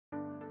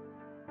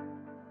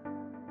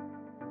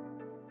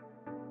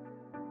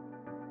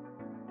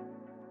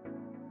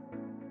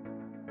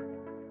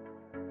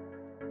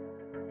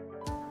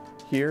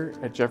Here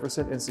at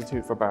Jefferson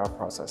Institute for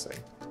Bioprocessing,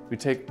 we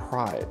take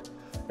pride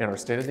in our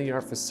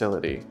state-of-the-art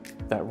facility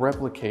that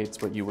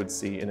replicates what you would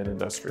see in an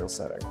industrial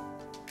setting.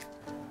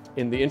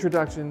 In the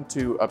Introduction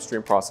to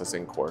Upstream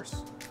Processing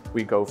course,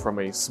 we go from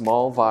a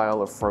small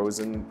vial of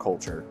frozen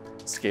culture,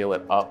 scale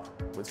it up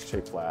with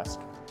shape flask,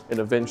 and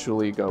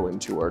eventually go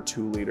into our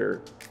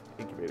 2-liter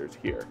incubators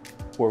here,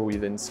 where we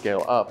then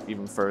scale up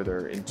even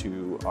further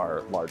into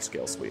our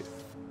large-scale suite.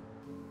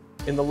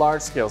 In the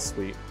large-scale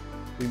suite,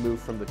 we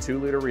move from the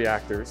 2-liter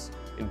reactors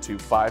into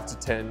 5 to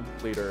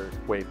 10-liter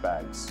weight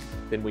bags.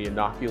 Then we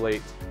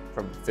inoculate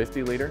from the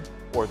 50-liter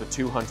or the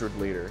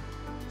 200-liter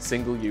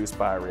single-use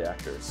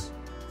bioreactors.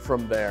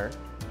 From there,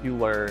 you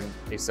learn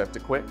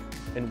aseptic quick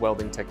and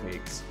welding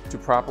techniques to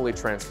properly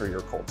transfer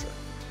your culture,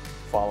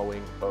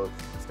 following both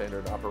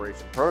standard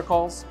operation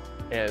protocols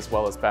as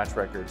well as batch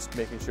records,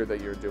 making sure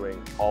that you're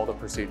doing all the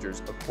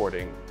procedures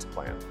according to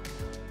plan.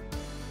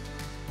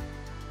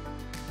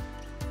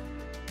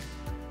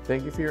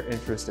 Thank you for your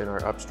interest in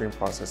our Upstream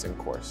Processing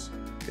course.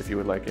 If you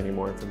would like any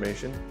more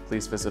information,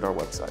 please visit our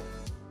website.